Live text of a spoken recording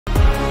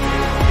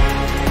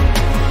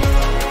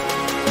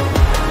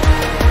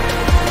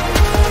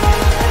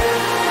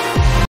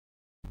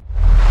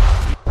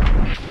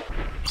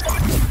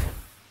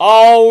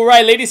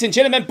Alright, ladies and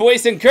gentlemen,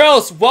 boys and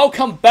girls,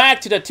 welcome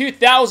back to the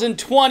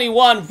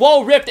 2021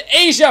 World Rift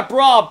Asia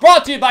Brawl,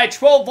 brought to you by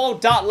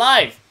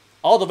Trovo.live.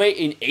 All the way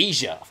in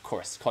Asia, of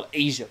course, called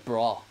Asia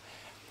Brawl.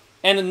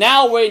 And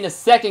now we're in the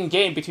second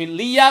game between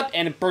Liyab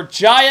and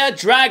Berjaya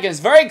Dragons.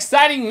 Very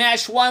exciting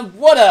match one.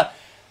 What a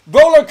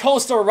roller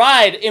coaster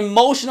ride,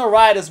 emotional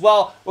ride as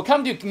well. We're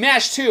coming to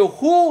match 2.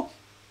 Who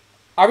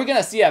are we going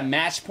to see a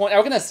match point?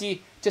 Are we going to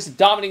see just a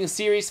dominating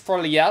series for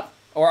Liyab?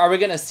 Or are we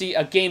going to see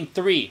a game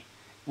 3?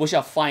 We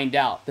shall find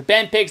out. The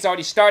band picks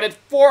already started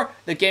for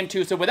the game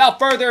 2. So without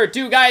further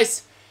ado,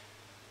 guys,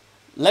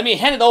 let me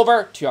hand it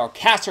over to our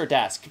caster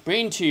desk,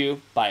 brought to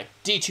you by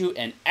D2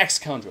 and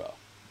Xcondro.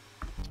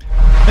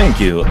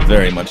 Thank you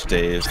very much,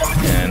 Dave.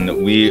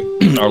 And we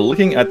are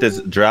looking at this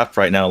draft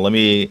right now. Let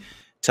me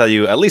tell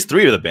you at least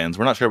 3 of the bans.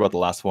 We're not sure about the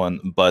last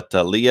one, but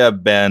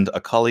Liyab banned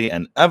Akali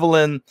and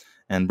Evelyn,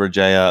 and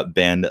Berjaya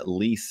banned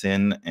Lee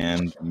Sin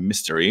and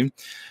Mystery.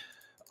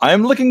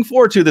 I'm looking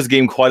forward to this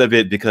game quite a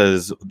bit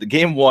because the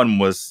game 1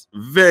 was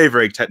very,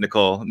 very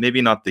technical.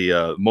 Maybe not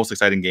the most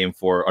exciting game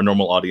for a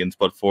normal audience,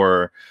 but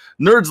for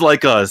nerds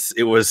like us,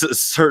 it was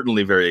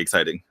certainly very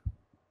exciting.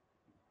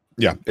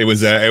 Yeah, it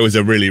was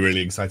a really,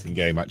 really exciting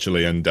game,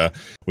 actually. And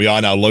we are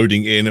now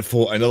loading in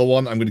for another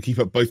one. I'm going to keep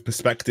up both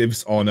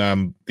perspectives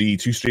on the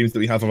 2 streams that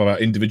we have of our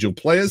individual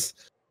players.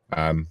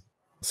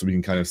 So we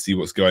can kind of see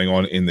what's going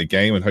on in the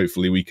game, and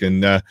hopefully we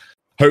can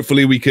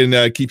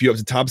keep you up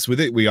to tabs with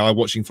it. We are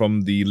watching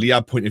from the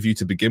Liyab point of view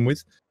to begin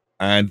with,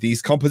 and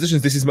these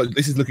compositions. This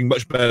is looking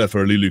much better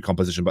for a Lulu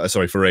composition, but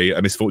sorry, for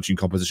a Misfortune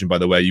composition. By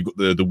the way, you've got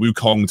the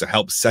Wukong to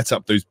help set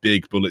up those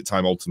big bullet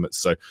time ultimates.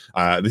 So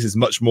this is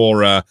much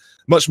more a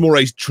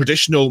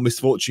traditional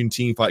Misfortune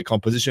team fight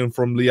composition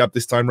from Liyab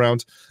this time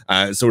round.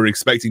 So we're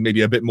expecting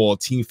maybe a bit more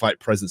team fight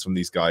presence from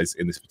these guys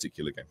in this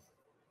particular game.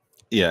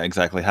 Yeah,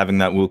 exactly. Having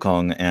that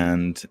Wukong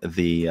and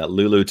the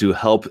Lulu to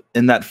help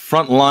in that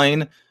front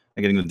line.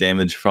 Getting the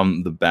damage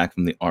from the back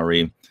from the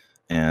Ari,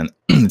 and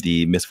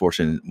the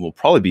Misfortune will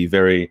probably be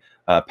very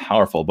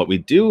powerful. But we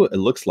do, it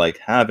looks like,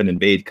 have an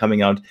invade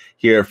coming out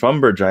here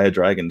from Berjaya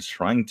Dragons,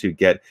 trying to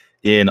get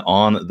in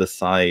on the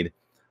side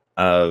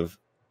of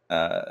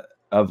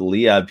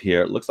Liyab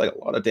here. It looks like a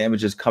lot of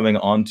damage is coming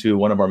onto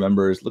one of our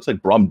members. Looks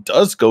like Brawl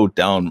does go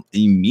down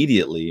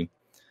immediately.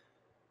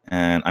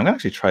 And I'm going to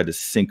actually try to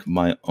sync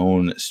my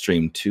own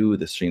stream to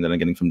the stream that I'm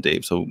getting from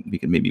Dave, so we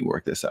can maybe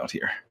work this out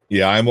here.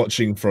 Yeah, I'm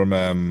watching from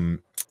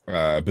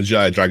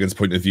Berjaya Dragon's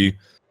point of view.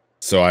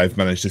 So I've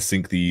managed to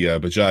sync the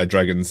Berjaya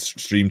Dragon's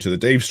stream to the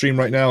Dave stream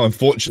right now.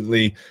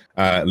 Unfortunately,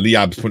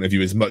 Liyab's point of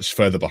view is much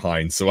further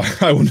behind, so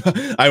I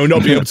will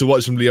not be able to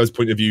watch from Leo's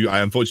point of view.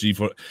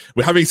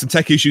 We're having some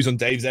tech issues on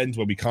Dave's end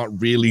where we can't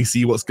really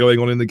see what's going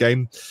on in the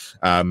game.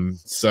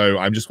 So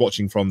I'm just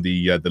watching from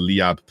the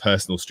Liyab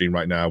personal stream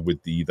right now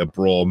with the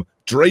Brawl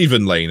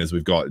Draven lane, as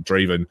we've got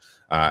Draven.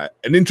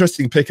 An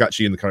interesting pick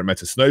actually in the current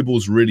meta.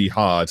 Snowball's really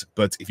hard,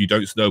 but if you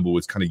don't snowball,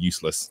 it's kind of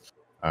useless.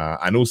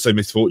 And also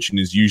Misfortune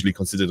is usually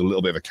considered a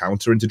little bit of a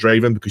counter into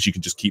Draven because she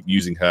can just keep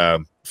using her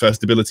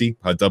first ability,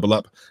 her double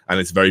up, and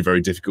it's very, very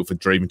difficult for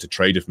Draven to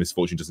trade if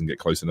Misfortune doesn't get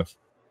close enough.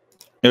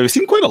 Yeah, we've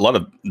seen quite a lot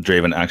of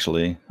Draven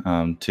actually,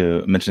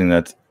 to mentioning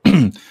that,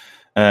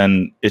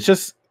 and it's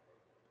just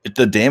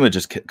the damage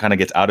just kind of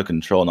gets out of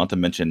control, not to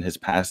mention his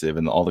passive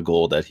and all the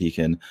gold that he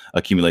can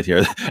accumulate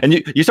here. And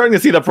you're starting to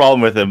see the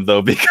problem with him,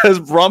 though, because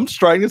Brom's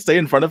trying to stay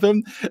in front of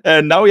him,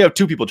 and now we have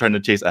 2 people trying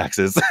to chase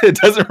axes. It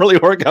doesn't really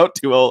work out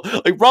too well.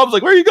 Like, Brom's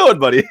like, where are you going,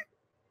 buddy?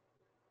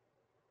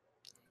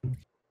 Looks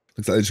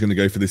like they're just going to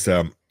go for this,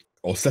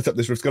 or set up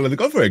this Rift Scholar. They've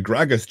gone for a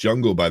Gragas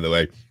jungle, by the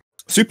way.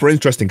 Super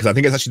interesting, because I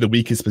think it's actually the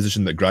weakest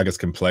position that Gragas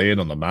can play in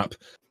on the map,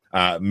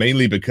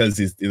 mainly because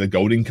the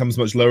gold income's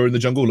much lower in the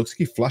jungle. Looks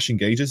like he flash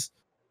engages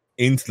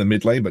into the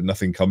mid lane, but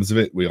nothing comes of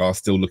it. We are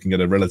still looking at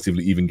a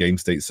relatively even game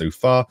state so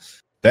far.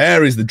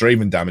 There is the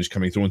Draven damage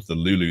coming through onto the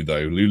Lulu,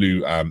 though.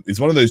 Lulu is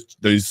one of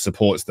those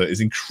supports that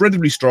is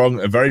incredibly strong,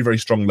 a very, very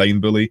strong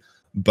lane bully,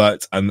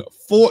 but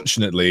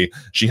unfortunately,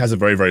 she has a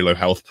very, very low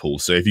health pool.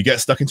 So if you get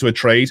stuck into a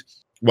trade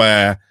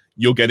where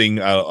you're getting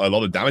a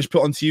lot of damage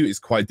put onto you, it's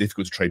quite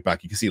difficult to trade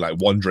back. You can see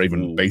like one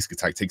Draven basic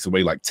attack takes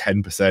away like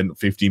 10%,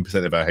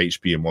 15% of her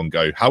HP in one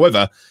go.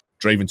 However,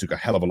 Draven took a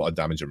hell of a lot of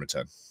damage in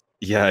return.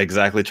 Yeah,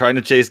 exactly. Trying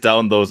to chase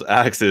down those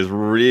axes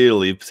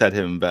really set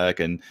him back,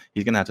 and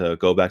he's going to have to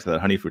go back to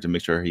that honey fruit to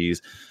make sure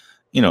he's,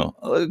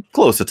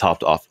 close to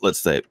topped off, let's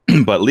say.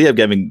 But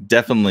Liyab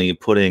definitely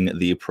putting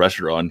the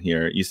pressure on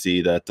here. You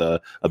see that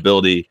the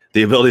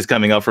abilities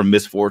coming up from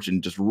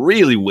Misfortune just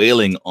really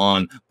wailing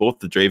on both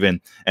the Draven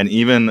and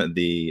even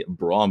the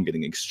Brawl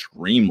getting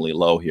extremely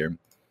low here.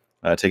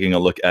 Taking a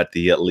look at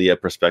the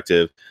Liyab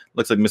perspective,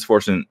 looks like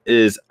Misfortune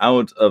is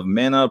out of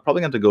mana.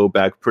 Probably going to go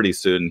back pretty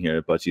soon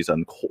here, but she's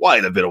done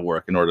quite a bit of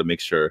work in order to make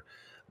sure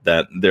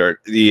that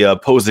the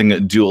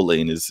opposing dual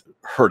lane is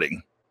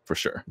hurting for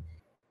sure.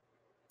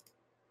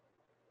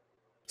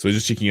 So we're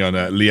just checking on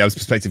Liyab's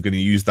perspective, going to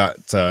use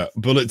that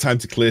bullet time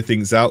to clear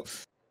things out.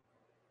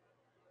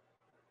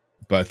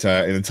 But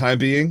in the time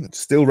being,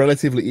 still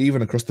relatively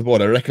even across the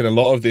board. I reckon a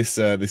lot of this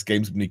game's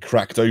going to be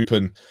cracked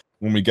open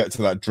when we get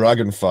to that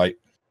dragon fight,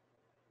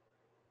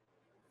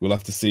 we'll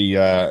have to see.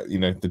 You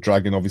know, the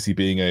dragon obviously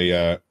being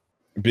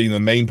the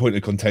main point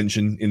of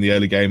contention in the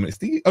early game. It's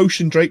the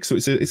ocean drake, so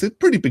it's a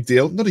pretty big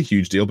deal. Not a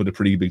huge deal, but a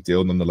pretty big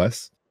deal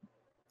nonetheless.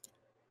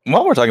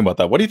 While we're talking about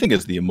that, what do you think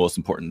is the most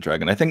important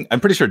dragon? I'm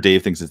pretty sure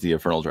Dave thinks it's the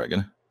infernal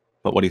dragon,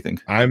 but what do you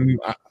think? I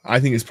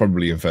think it's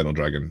probably infernal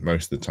dragon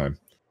most of the time.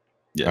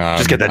 Yeah,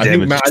 just get that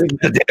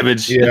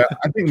damage. Yeah,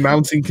 I think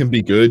mounting can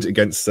be good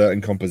against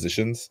certain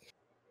compositions,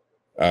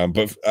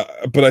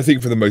 but I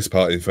think for the most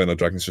part, infernal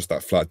dragon is just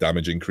that flat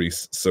damage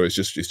increase, so it's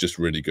just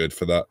really good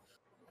for that.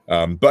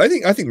 But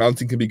I think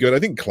mounting can be good. I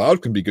think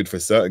cloud can be good for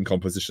certain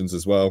compositions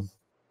as well.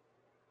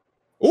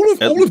 All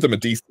of them are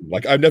decent.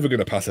 Like, I'm never going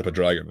to pass up a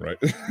dragon, right?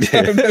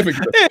 I'm never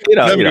going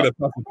to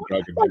pass up a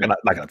dragon. I'm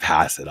not going to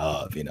pass it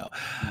up, you know.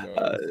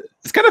 No.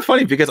 It's kind of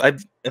funny because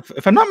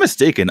if I'm not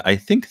mistaken, I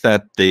think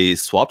that they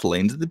swapped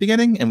lanes at the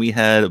beginning and we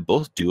had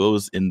both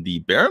duos in the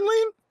Baron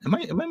lane.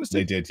 Am I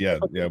mistaken? They did, yeah.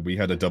 Yeah, we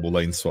had a double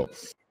lane swap.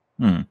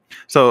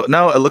 So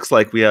now it looks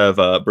like we have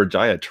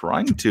Berjaya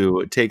trying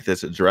to take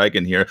this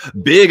dragon here.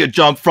 Big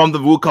jump from the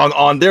Wukong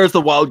on. There's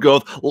the wild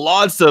growth.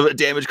 Lots of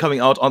damage coming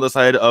out on the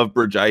side of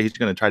Berjaya. He's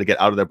going to try to get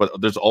out of there,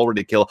 but there's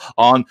already a kill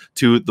on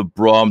to the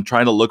Brawl.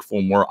 Trying to look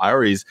for more.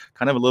 Irie's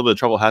kind of a little bit of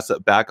trouble. Has to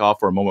back off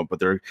for a moment,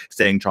 but they're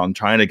staying strong.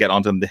 Trying to get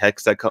onto him. The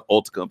Hextech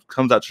ult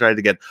comes out to try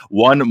to get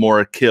one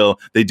more kill.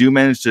 They do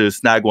manage to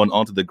snag one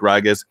onto the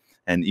Gragas.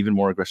 And even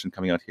more aggression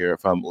coming out here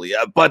from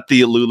Liyab. But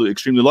the Lulu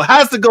extremely low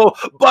has to go.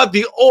 But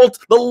the ult,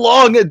 the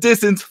long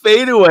distance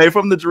fade away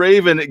from the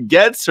Draven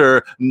gets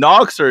her,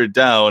 knocks her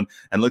down,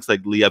 and looks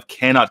like Liyab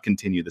cannot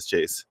continue this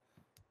chase.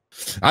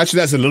 Actually,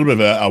 that's a little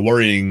bit of a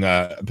worrying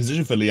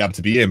position for Liyab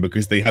to be in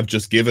because they have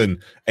just given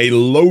a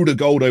load of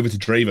gold over to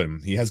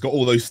Draven. He has got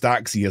all those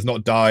stacks. He has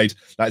not died.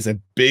 That is a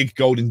big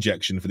gold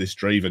injection for this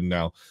Draven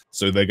now.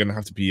 So they're going to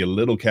have to be a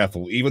little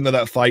careful, even though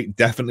that fight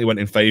definitely went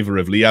in favor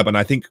of Liyab. And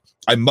I think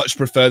I much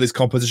prefer this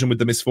composition with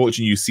the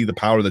Misfortune. You see the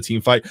power of the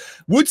team fight.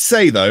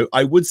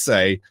 I would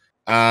say,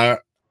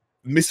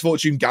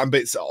 Misfortune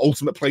Gambit's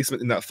ultimate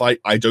placement in that fight,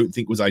 I don't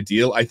think was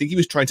ideal. I think he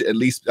was trying to at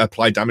least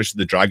apply damage to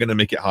the dragon and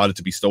make it harder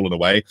to be stolen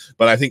away.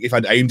 But I think if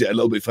I'd aimed it a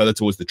little bit further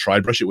towards the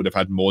Tri-Brush, it would have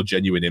had more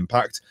genuine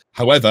impact.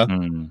 However,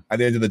 at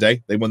the end of the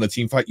day, they won the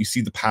team fight. You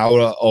see the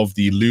power of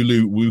the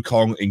Lulu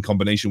Wukong in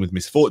combination with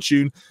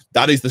Misfortune.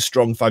 That is the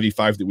strong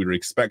 5v5 that we were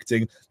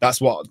expecting. That's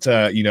what,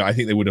 I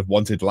think they would have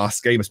wanted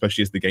last game,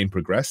 especially as the game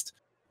progressed.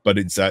 But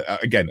it's,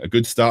 again, a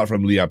good start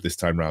from Liyab this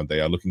time round.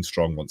 They are looking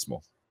strong once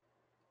more.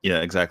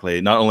 Yeah,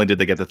 exactly. Not only did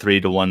they get the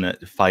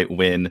 3-1 fight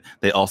win,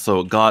 they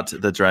also got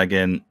the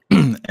dragon.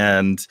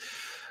 And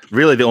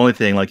really the only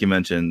thing, like you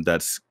mentioned,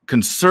 that's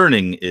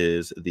concerning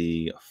is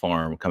the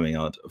farm coming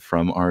out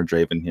from our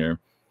Draven here.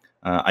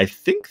 I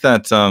think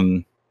that,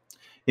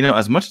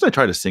 as much as I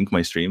try to sync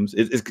my streams,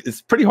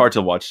 it's pretty hard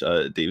to watch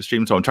Dave's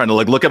stream. So I'm trying to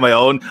look at my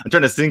own. I'm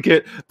trying to sync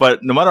it.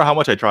 But no matter how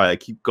much I try, I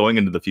keep going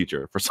into the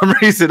future. For some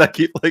reason, I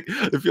keep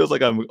it feels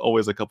like I'm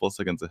always a couple of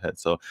seconds ahead.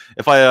 So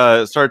if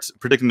I start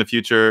predicting the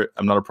future,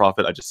 I'm not a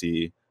prophet. I just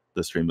see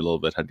the stream a little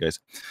bit ahead, guys.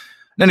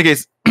 In any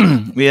case,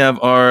 we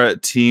have our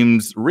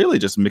teams really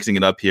just mixing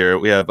it up here.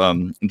 We have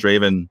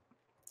Draven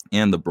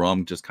and the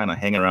Brawl just kind of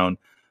hanging around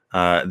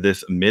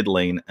this mid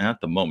lane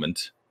at the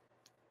moment.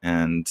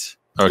 And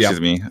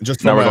excuse me.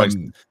 Just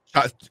from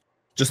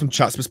just from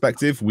chat's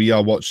perspective, we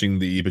are watching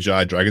the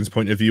Berjaya Dragons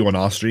point of view on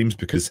our streams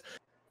because,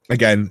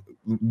 again,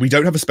 we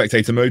don't have a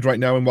spectator mode right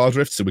now in Wild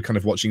Rift, so we're kind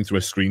of watching through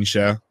a screen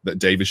share that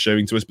Dave is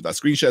showing to us, but that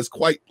screen share is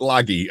quite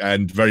laggy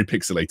and very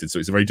pixelated, so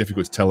it's very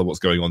difficult to tell what's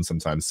going on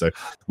sometimes. So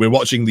we're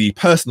watching the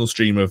personal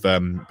stream of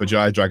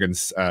Berjaya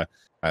Dragons.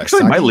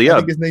 Actually, Sagi, I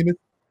think his name is.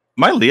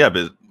 My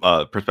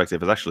Liyab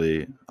perspective is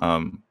actually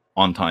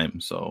on time,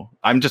 so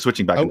I'm just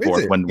switching back and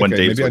forth when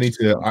Dave.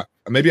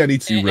 Maybe I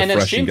need to refresh and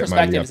the stream and get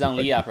perspective is on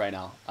Liyab right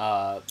now.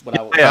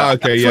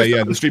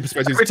 The stream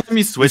perspective. Every time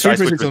you switch, I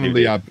switch on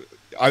Liyab.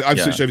 I've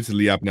switched over to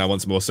Liyab now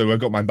once more, so I've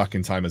got mine back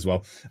in time as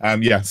well.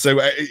 So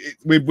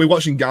we're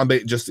watching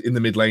Gambit just in the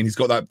mid lane. He's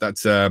got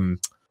that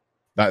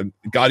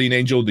Guardian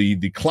Angel,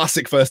 the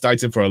classic first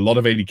item for a lot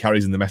of AD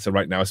carries in the meta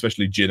right now,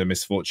 especially Jhin and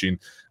Misfortune.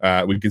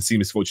 We can see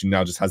Misfortune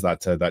now just has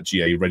that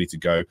GA ready to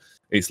go.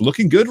 It's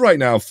looking good right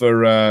now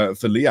for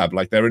Liyab.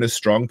 Like, they're in a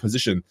strong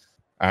position.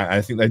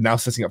 I think they're now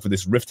setting up for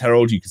this Rift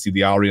Herald. You can see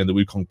the Ahri and the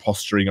Wukong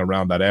posturing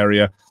around that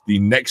area. The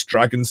next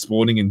dragon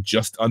spawning in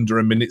just under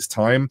a minute's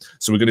time.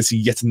 So we're going to see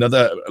yet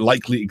another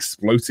likely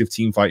explosive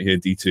team fight here,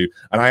 D2.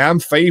 And I am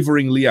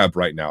favoring Liyab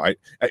right now.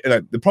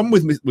 The problem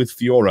with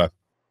Fiora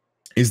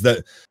is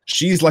that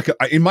she's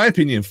in my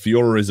opinion,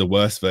 Fiora is a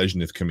worse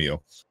version of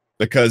Camille.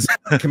 Because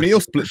Camille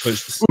split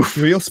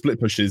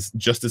pushes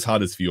just as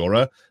hard as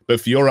Fiora, but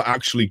Fiora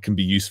actually can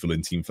be useful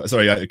in team fights.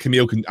 Sorry,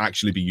 Camille can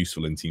actually be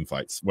useful in team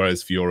fights,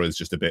 whereas Fiora is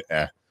just a bit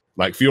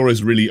Like,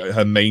 Fiora's really,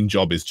 her main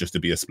job is just to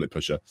be a split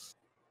pusher.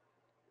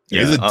 It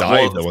is a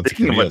dive though onto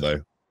Camille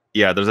though.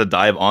 Yeah, there's a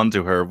dive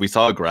onto her. We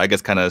saw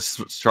Gragas kind of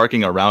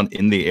sharking around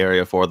in the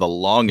area for the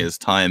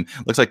longest time.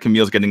 Looks like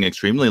Camille's getting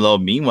extremely low.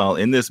 Meanwhile,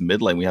 in this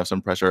mid lane, we have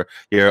some pressure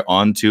here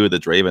onto the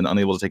Draven,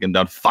 unable to take him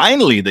down.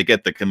 Finally, they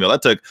get the Camille.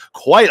 That took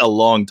quite a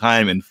long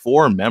time, and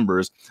 4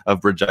 members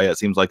of Berjaya, it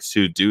seems like,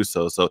 to do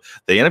so. So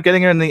they end up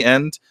getting her in the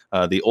end.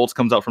 The ult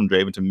comes out from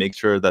Draven to make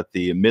sure that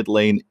the mid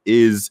lane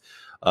is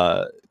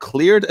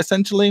cleared,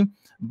 essentially.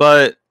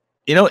 But,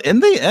 you know, in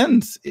the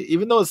end,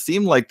 even though it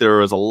seemed like there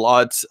were a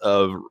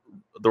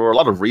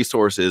lot of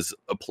resources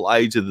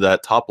applied to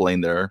that top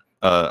lane there,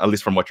 at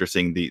least from what you're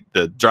seeing,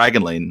 the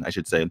dragon lane, I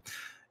should say.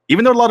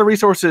 Even though a lot of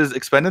resources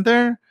expended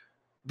there,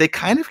 they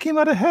kind of came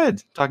out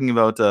ahead, talking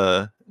about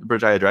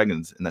Berjaya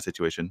Dragons in that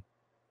situation.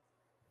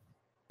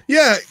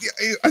 Yeah,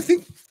 I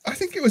think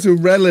it was a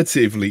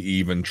relatively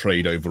even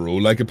trade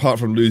overall. Like, apart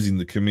from losing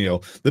the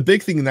Camille, the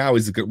big thing now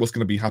is what's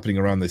going to be happening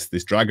around this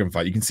dragon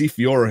fight. You can see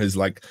Fiora has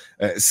like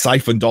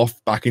siphoned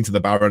off back into the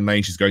Baron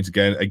lane. She's going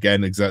to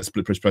again exert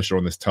split push pressure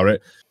on this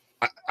turret.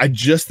 I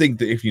just think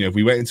that if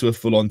we went into a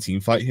full-on team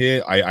fight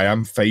here, I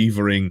am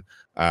favoring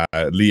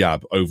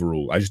Liyab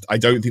overall. I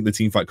don't think the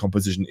team fight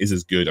composition is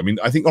as good. I mean,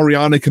 I think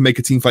Orianna can make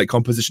a team fight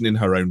composition in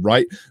her own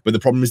right, but the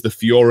problem is the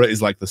Fiora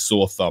is like the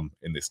sore thumb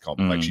in this comp.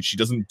 Like she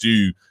doesn't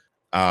do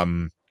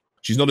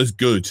she's not as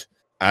good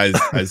as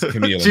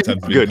Camille in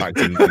terms of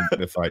impacting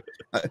the fight.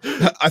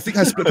 I think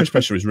her split push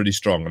pressure is really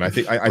strong, and I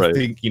think I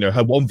think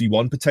her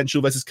 1v1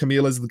 potential versus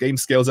Camille as the game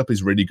scales up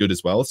is really good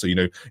as well. So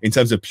in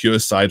terms of pure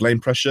side lane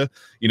pressure,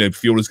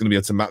 Fiora's going to be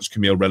able to match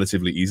Camille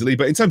relatively easily.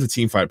 But in terms of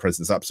team fight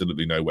presence,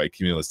 absolutely no way.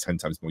 Camille is 10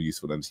 times more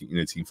useful than in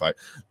a team fight.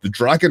 The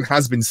dragon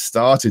has been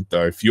started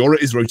though.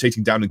 Fiora is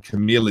rotating down, and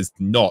Camille is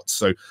not.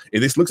 So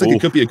this looks like it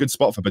could be a good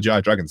spot for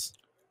Berjaya Dragons.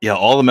 Yeah,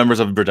 all the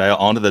members of Berjaya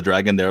onto the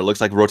dragon there. It looks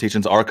like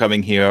rotations are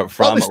coming here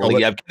from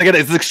Liyab. Again,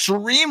 it's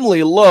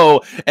extremely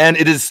low, and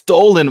it is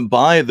stolen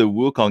by the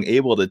Wukong,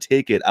 able to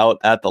take it out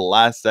at the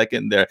last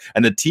second there.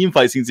 And the team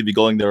fight seems to be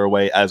going their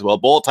way as well.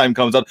 Ball time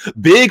comes out.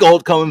 Big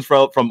ult comes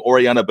from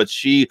Orianna, but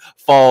she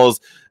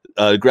falls.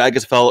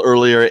 Gragas fell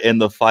earlier in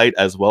the fight,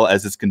 as well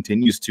as this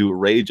continues to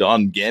rage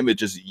on. Gambit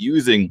just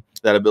using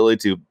that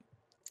ability to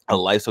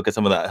life so get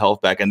some of that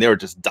health back, and they were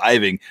just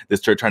diving this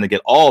turret, trying to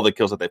get all the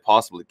kills that they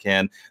possibly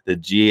can. The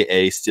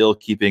GA still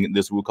keeping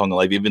this Wukong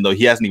alive, even though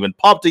he hasn't even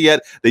popped it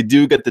yet. They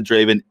do get the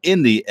Draven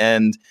in the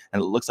end,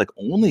 and it looks like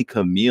only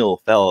Camille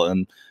fell,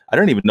 and I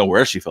don't even know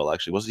where she fell,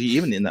 actually. Was he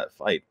even in that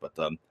fight? But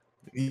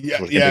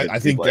yeah, I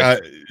think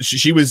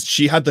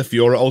she had the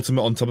Fiora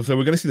ultimate on top of her.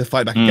 We're going to see the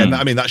fight back again.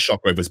 I mean, that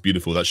shockwave was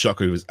beautiful. That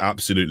shockwave was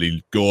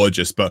absolutely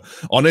gorgeous. But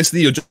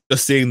honestly, you're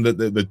just seeing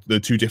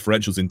the two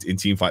differentials in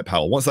team fight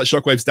power. Once that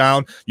shockwave's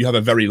down, you have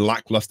a very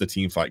lackluster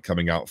team fight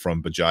coming out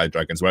from Berjaya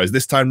Dragons. Whereas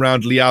this time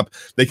round, Liyab,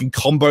 they can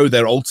combo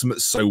their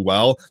ultimates so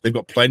well. They've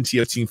got plenty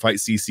of team fight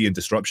CC and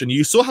disruption.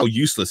 You saw how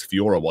useless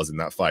Fiora was in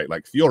that fight.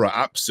 Like, Fiora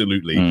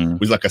absolutely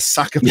was like a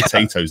sack of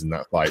potatoes in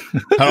that fight.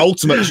 Her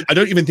ultimate, I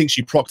don't even think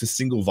she procced a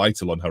single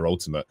vital on her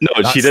ultimate. No,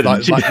 she didn't.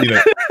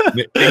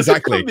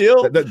 Exactly.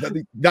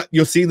 That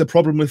you're seeing the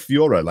problem with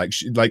Fiora. Like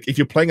if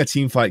you're playing a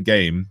team fight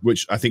game,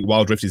 which I think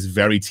Wild Rift is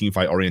very team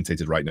fight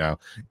orientated right now,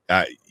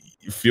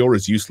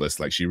 Fiora's useless.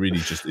 Like, she really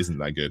just isn't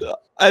that good.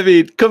 I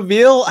mean,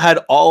 Camille had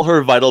all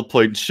her vital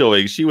points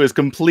showing. She was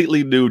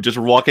completely new, just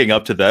walking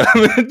up to them,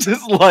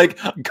 just like,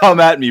 come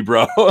at me,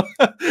 bro.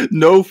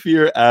 No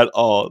fear at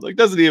all. Like,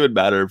 doesn't even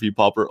matter if you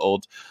pop her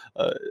ult.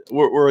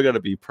 We're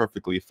gonna be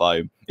perfectly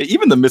fine.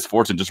 Even the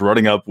Misfortune just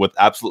running up with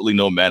absolutely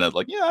no mana,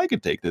 like, yeah, I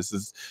could take this.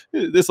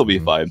 This will be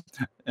fine.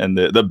 And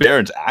the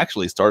Barons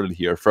actually started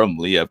here from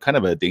Liyab, kind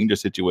of a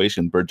dangerous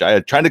situation.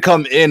 Berjaya trying to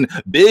come in,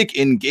 big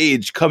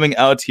engage coming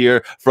out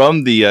here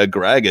from the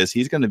Gragas.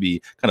 He's going to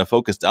be kind of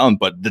focused down,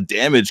 but the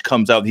damage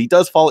comes out. He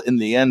does fall in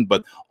the end,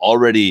 but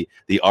already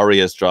the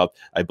Aria's dropped.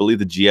 I believe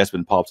the G has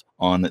been popped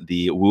on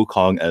the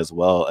Wukong as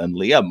well, and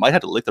Liyab might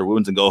have to lick their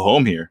wounds and go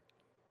home here.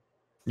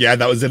 Yeah,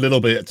 that was a little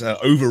bit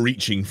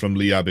overreaching from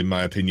Liyab, in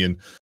my opinion.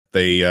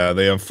 They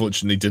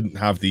unfortunately didn't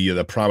have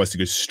the prowess to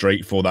go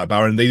straight for that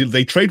Baron.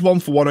 They trade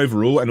 1-for-1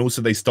 overall, and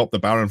also they stopped the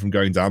Baron from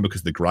going down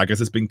because the Gragas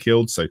has been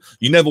killed. So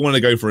you never want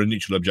to go for a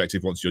neutral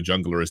objective once your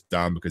jungler is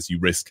down, because you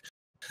risk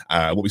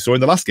what we saw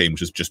in the last game,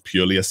 which is just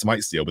purely a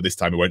smite steal. But this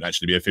time it won't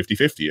actually be a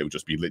 50-50. It will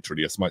just be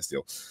literally a smite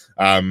steal.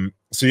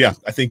 So yeah,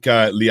 I think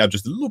Liyab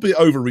just a little bit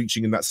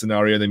overreaching in that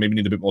scenario. They maybe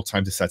need a bit more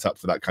time to set up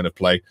for that kind of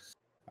play.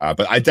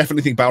 But I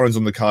definitely think Baron's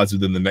on the cards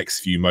within the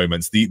next few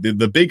moments.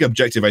 The big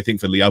objective, I think,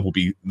 for Liyab will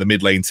be the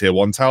mid lane tier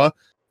 1 tower.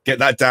 Get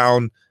that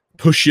down,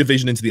 push your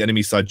vision into the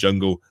enemy side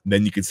jungle, and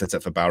then you can set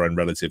up for Baron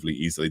relatively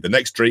easily. The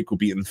next Drake will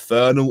be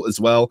Infernal as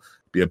well.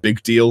 Be a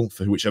big deal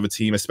for whichever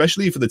team,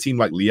 especially for the team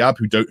like Liyab,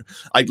 who don't...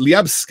 Like,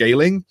 Liyab's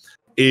scaling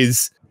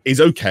is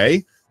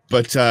okay,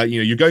 but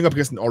you're going up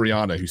against an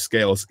Orianna who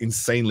scales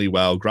insanely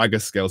well.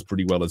 Gragas scales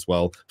pretty well as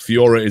well.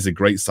 Fiora is a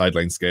great side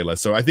lane scaler.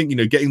 So I think,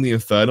 getting the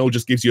Infernal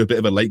just gives you a bit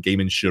of a late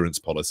game insurance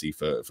policy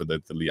for the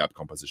Liyab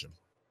composition.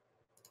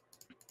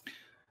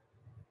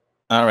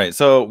 All right,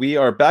 so we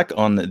are back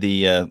on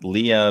the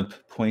Liyab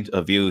point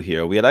of view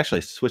here. We had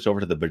actually switched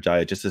over to the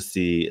Berjaya just to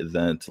see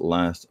that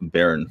last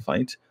Baron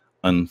fight.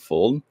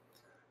 unfold.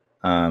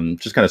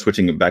 Just kind of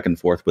switching it back and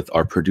forth with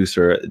our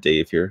producer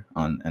Dave here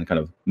on and kind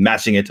of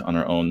matching it on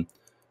our own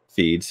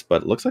feeds.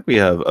 But it looks like we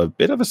have a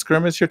bit of a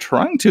skirmish here,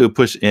 trying to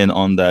push in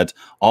on that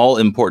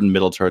all-important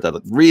middle turret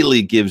that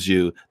really gives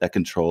you that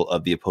control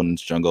of the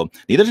opponent's jungle.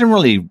 Neither of them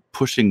really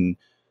pushing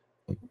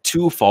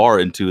too far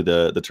into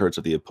the turrets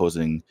of the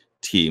opposing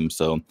team,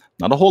 so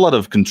not a whole lot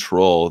of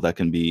control that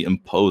can be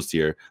imposed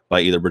here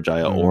by either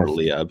Berjaya or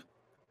Liyab.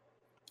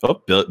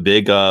 Oh,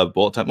 big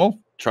bullet time. Oh,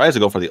 tries to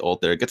go for the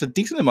ult there. Gets a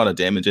decent amount of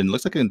damage and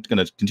looks like it's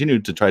going to continue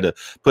to try to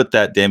put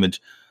that damage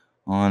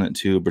on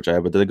to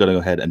Berjaya, but they're going to go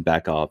ahead and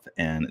back off,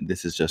 and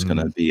this is just going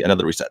to be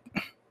another reset.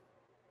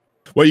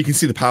 Well, you can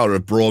see the power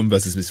of Braum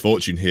versus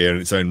Misfortune here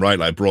in its own right.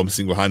 Like, Braum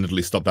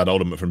single-handedly stopped that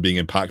ultimate from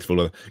being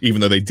impactful,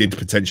 even though they did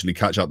potentially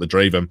catch out the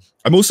Draven.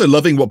 I'm also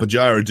loving what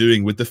Berjaya are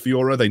doing with the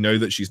Fiora. They know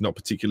that she's not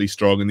particularly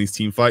strong in these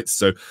team fights,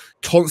 so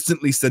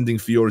constantly sending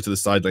Fiora to the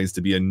side lanes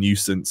to be a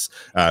nuisance,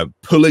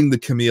 pulling the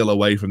Camille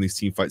away from these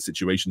team fight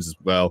situations as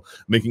well,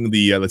 making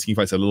the team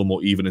fights a little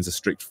more even as a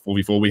strict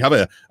 4v4. We have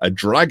a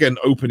dragon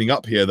opening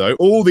up here, though.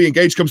 Oh, the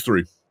engage comes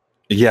through.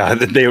 Yeah,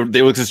 they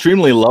were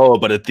extremely low,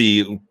 but at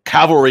the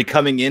cavalry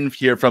coming in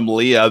here from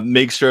Leah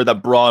makes sure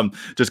that Braum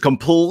just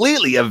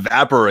completely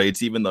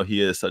evaporates, even though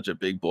he is such a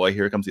big boy.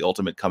 Here comes the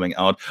ultimate coming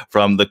out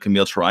from the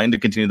Camille, trying to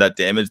continue that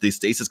damage. The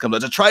stasis comes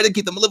out to try to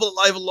keep them a little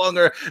alive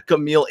longer.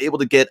 Camille able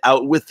to get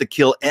out with the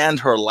kill and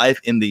her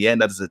life in the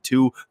end. That is a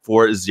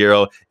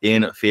 2-4-0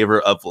 in favor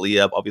of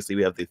Leah. Obviously,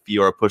 we have the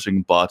Fiora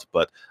pushing bot,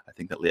 but I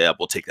think that Leah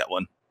will take that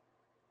one.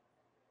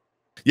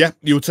 Yeah,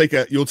 you'll take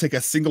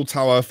a single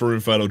tower for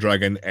Infernal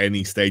Dragon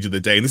any stage of the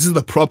day. And this is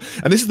the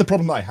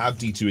problem that I have,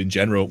 D2, in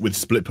general with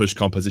split push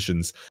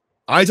compositions.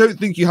 I don't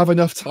think you have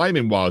enough time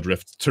in Wild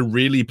Rift to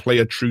really play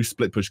a true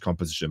split push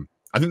composition.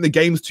 I think the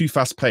game's too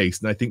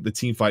fast-paced, and I think the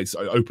team fights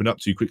open up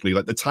too quickly.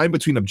 Like, the time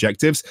between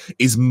objectives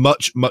is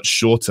much, much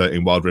shorter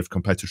in Wild Rift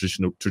compared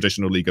to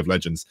traditional League of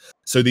Legends.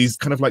 So these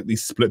kind of like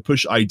these split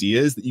push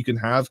ideas that you can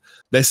have,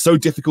 they're so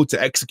difficult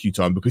to execute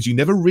on because you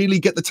never really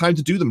get the time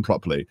to do them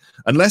properly,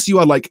 unless you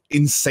are like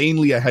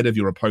insanely ahead of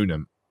your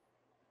opponent.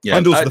 Yeah,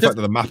 and also the fact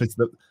that the map is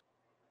the...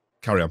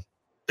 Carry on.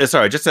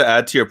 Sorry, just to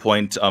add to your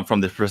point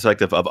from the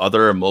perspective of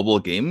other mobile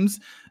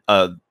games,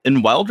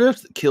 in Wild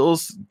Rift,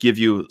 kills give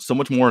you so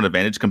much more an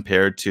advantage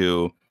compared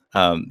to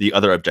the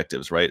other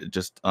objectives, right?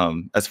 Just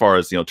as far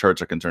as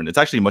turrets are concerned, it's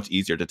actually much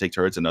easier to take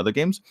turrets in other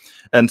games.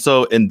 And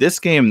so in this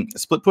game,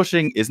 split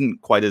pushing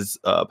isn't quite as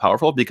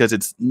powerful because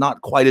it's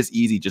not quite as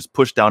easy. Just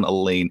push down a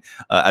lane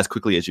as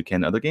quickly as you can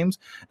in other games.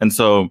 And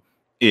so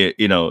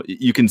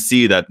you can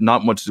see that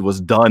not much was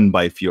done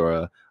by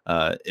Fiora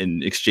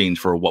in exchange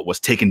for what was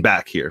taken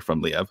back here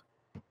from Liyab.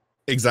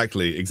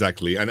 Exactly.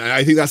 And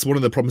I think that's one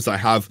of the problems I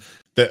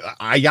have, that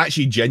I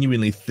actually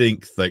genuinely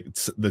think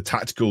that the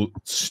tactical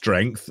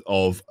strength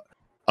of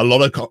a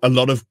lot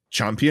of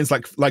champions,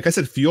 like I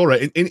said,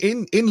 Fiora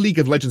in League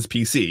of Legends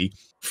PC,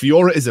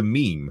 Fiora is a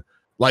meme.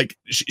 Like,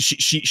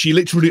 she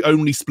literally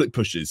only split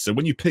pushes. So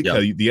when you pick her,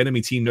 the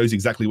enemy team knows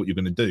exactly what you're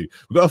going to do.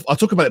 I'll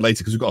talk about it later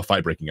because we've got a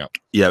fight breaking up.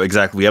 Yeah,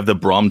 exactly. We have the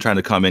Braum trying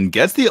to come in,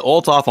 gets the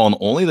ult off on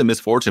only the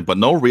Misfortune, but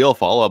no real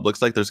follow-up.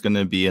 Looks like there's going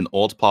to be an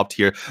ult popped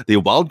here. The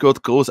Wild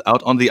Growth goes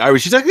out on the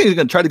Irish. She's actually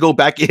going to try to go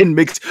back in,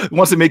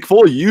 wants to make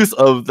full use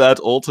of that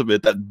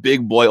ultimate, that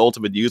big boy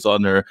ultimate use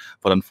on her,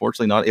 but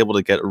unfortunately not able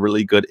to get a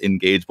really good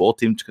engage. Both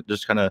teams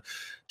just kind of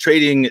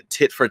trading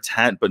tit for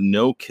tat, but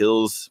no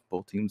kills.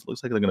 Both teams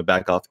looks like they're going to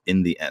back off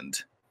in the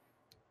end.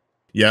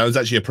 Yeah, it was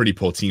actually a pretty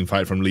poor team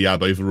fight from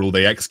Liyab overall.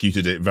 They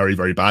executed it very,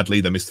 very badly.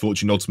 The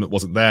Misfortune ultimate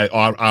wasn't there.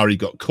 Ari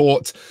got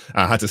caught,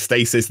 had to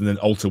stasis and then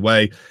ult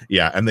away.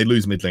 Yeah, and they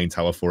lose mid lane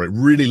tower for it.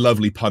 Really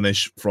lovely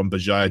punish from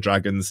Berjaya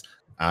Dragons.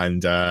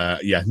 And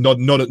yeah, not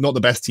the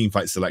best team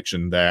fight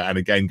selection there. And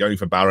again, going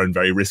for Baron,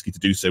 very risky to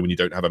do so when you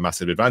don't have a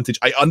massive advantage.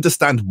 I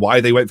understand why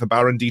they went for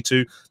Baron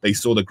D2. They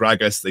saw the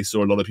Gragas. They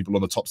saw a lot of people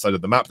on the top side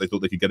of the map. They thought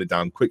they could get it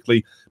down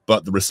quickly.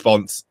 But the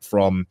response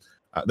from...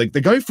 they're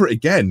going for it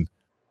again.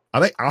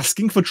 Are they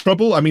asking for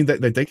trouble? I mean,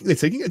 they're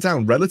taking it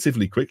down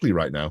relatively quickly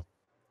right now.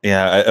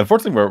 Yeah,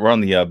 unfortunately, we're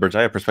on the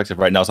Berjaya perspective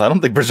right now, so I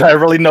don't think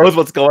Berjaya really knows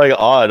what's going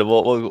on.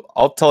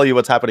 I'll tell you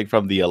what's happening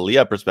from the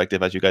Leah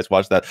perspective as you guys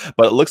watch that.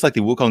 But it looks like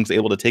the Wukong's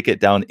able to take it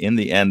down in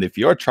the end. The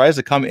Fiora tries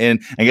to come in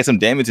and get some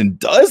damage and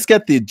does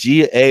get the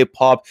GA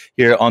pop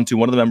here onto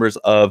one of the members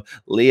of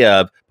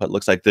Leah. But it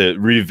looks like the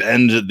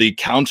revenge, the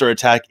counter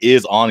attack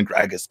is on.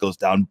 Gragas goes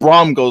down,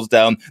 Braum goes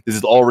down. This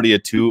is already a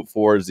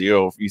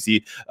 2-4-0. You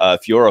see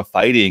Fiora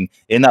fighting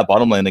in that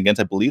bottom lane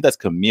against, I believe that's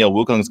Camille.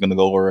 Wukong's going to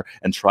go over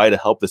and try to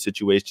help the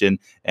situation.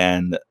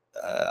 And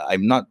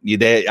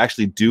they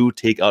actually do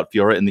take out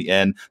Fiora in the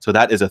end. So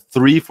that is a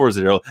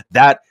 3-4-0.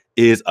 That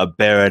is a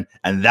Baron,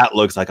 and that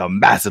looks like a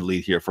massive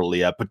lead here for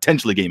Leah,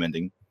 potentially game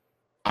ending.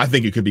 I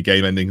think it could be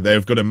game ending.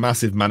 They've got a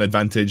massive man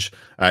advantage.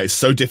 It's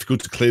so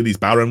difficult to clear these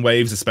Baron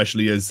waves,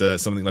 especially as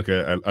something like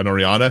an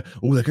Orianna.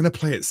 Oh, they're going to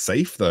play it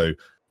safe though.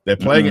 They're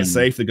playing it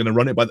safe. They're going to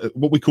run it by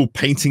what we call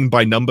painting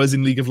by numbers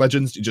in League of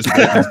Legends. You just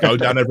go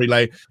down every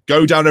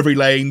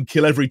lane,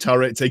 kill every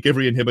turret, take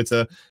every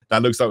inhibitor.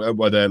 That looks like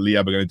what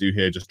Liyab are going to do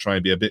here. Just try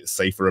and be a bit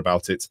safer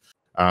about it.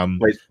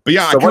 But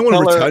yeah, so I kind of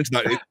want to return to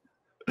that.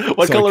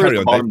 What color is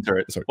the bottom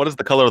turret? What is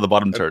the color of the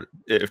bottom turret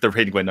if they're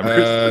painting by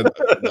numbers?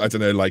 I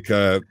don't know, like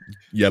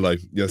yellow.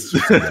 Yes.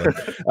 Yellow.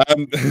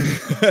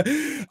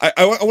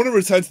 I want to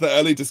return to the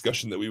early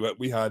discussion that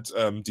we had,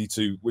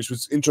 D2, which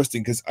was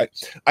interesting because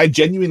I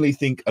genuinely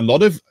think a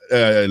lot of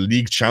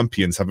league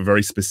champions have a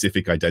very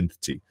specific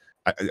identity.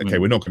 Okay,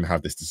 we're not going to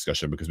have this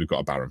discussion because we've got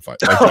a Baron fight.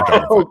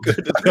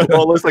 Good.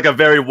 Well, it looks like a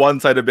very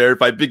one-sided Baron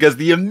fight because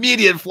the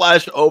immediate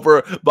flash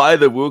over by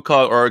the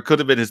Wukong, or it could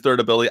have been his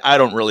third ability, I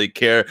don't really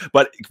care,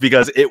 but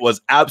because it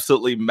was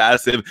absolutely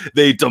massive,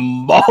 they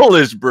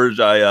demolished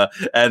Berjaya,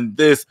 and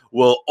this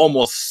will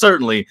almost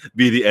certainly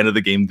be the end of the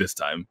game this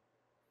time.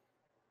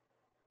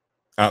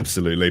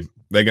 Absolutely.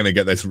 They're going to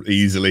get this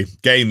easily.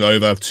 Game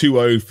over.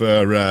 2-0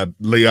 for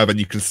Liyab, and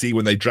you can see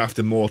when they draft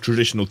a more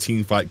traditional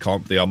team fight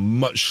comp, they are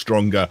much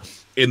stronger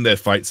in their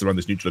fights around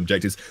these neutral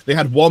objectives. They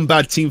had one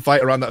bad team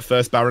fight around that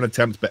first Baron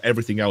attempt, but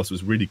everything else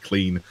was really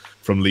clean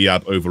from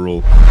Liyab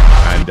overall.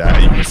 And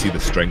you can see the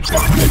strength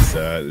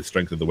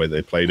of the way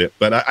they played it.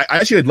 But I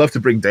actually would love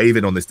to bring Dave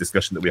in on this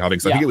discussion that we're having,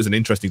 because I think it was an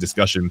interesting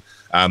discussion.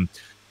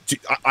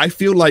 I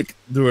feel like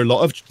there are a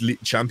lot of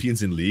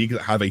champions in League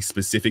that have a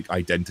specific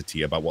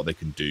identity about what they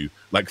can do.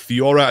 Like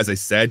Fiora, as I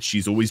said,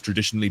 she's always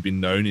traditionally been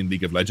known in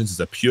League of Legends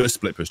as a pure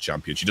split push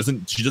champion. She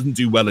doesn't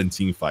do well in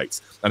team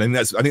fights, and I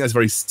think that's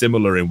very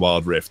similar in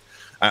Wild Rift.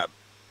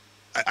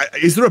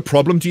 Is there a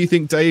problem? Do you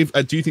think, Dave?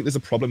 Do you think there's a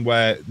problem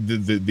where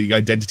the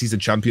identities of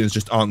champions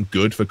just aren't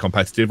good for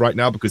competitive right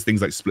now because things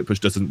like split push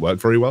doesn't work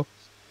very well?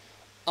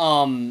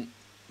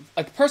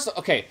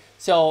 Okay,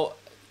 so.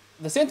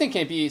 The same thing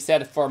can be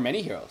said for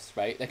many heroes,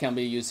 right? That can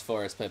be used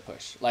for a split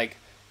push. Like,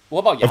 what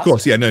about Yasuo? Of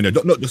course, yeah, not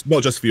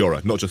just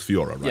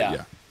Fiora,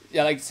 right?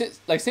 Yeah. Like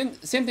same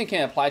thing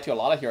can apply to a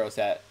lot of heroes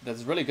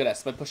that's really good at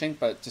split pushing,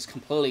 but just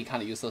completely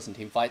kind of useless in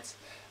team fights.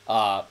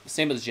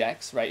 Same as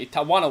Jax, right?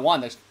 One-on-one,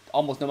 there's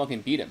almost no one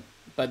can beat him.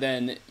 But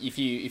then if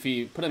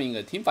you put him in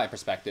a team fight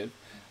perspective,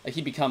 like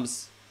he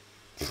becomes,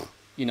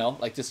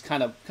 like just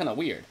kind of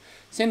weird.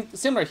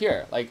 Similar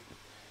here, like.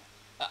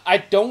 I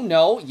don't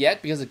know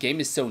yet because the game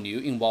is so new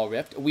in Wild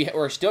Rift.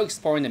 We're still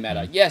exploring the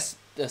meta. Yes,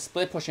 the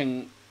split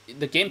pushing,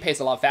 the game pace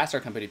a lot faster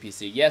compared to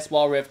PC. Yes,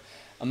 Wild Rift,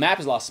 a map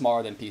is a lot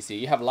smaller than PC.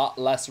 You have a lot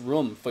less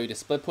room for you to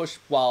split push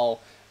while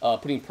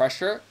putting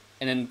pressure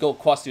and then go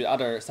across to the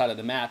other side of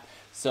the map.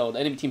 So the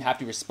enemy team have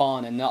to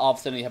respond, and now all of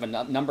a sudden you have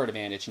a number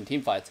advantage in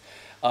team fights.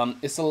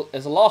 It's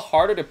a lot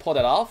harder to pull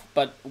that off,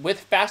 but with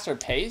faster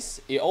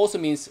pace, it also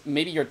means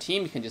maybe your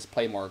team can just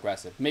play more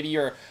aggressive. Maybe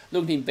you're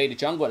looking to invade the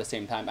jungle at the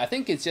same time. I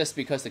think it's just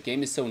because the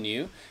game is so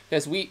new,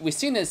 because we've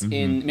seen this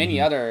in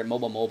many other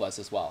mobile MOBAs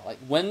as well. Like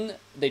when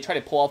they try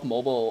to pull off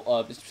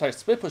mobile,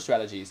 split push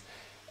strategies,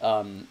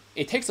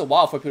 it takes a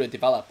while for people to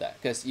develop that.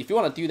 Because if you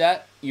want to do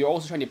that, you're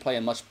also trying to play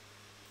a much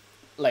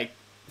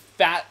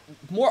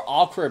more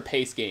awkward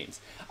pace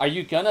games. Are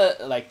you gonna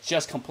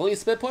just completely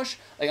split push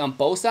on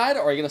both sides,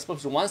 or are you gonna split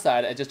push to one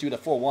side and just do the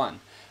 4-1,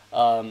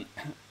 and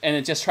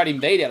then just try to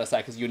invade the other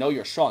side because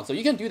you're strong? So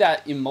you can do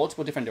that in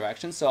multiple different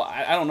directions. So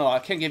I don't know. I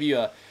can't give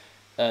you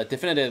a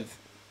definitive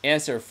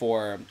answer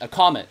for a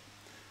comment.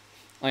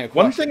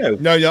 One thing,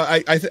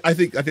 I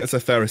think that's a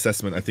fair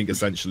assessment. I think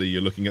essentially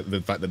you're looking at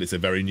the fact that it's a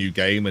very new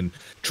game, and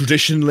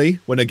traditionally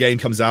when a game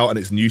comes out and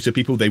it's new to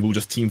people, they will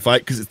just team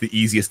fight because it's the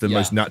easiest and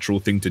most natural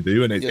thing to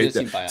do. And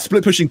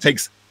split pushing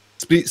takes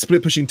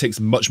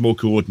much more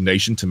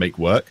coordination to make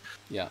work.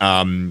 So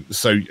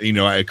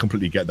I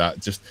completely get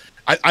that.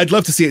 I'd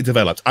love to see it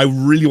developed. I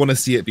really want to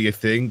see it be a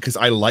thing because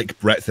I like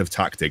breadth of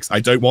tactics. I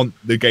don't want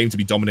the game to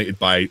be dominated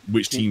by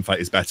which team fight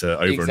is better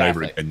over and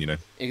over again.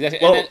 Exactly.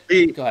 Well,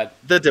 go ahead.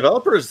 The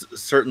developers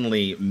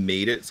certainly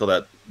made it so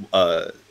that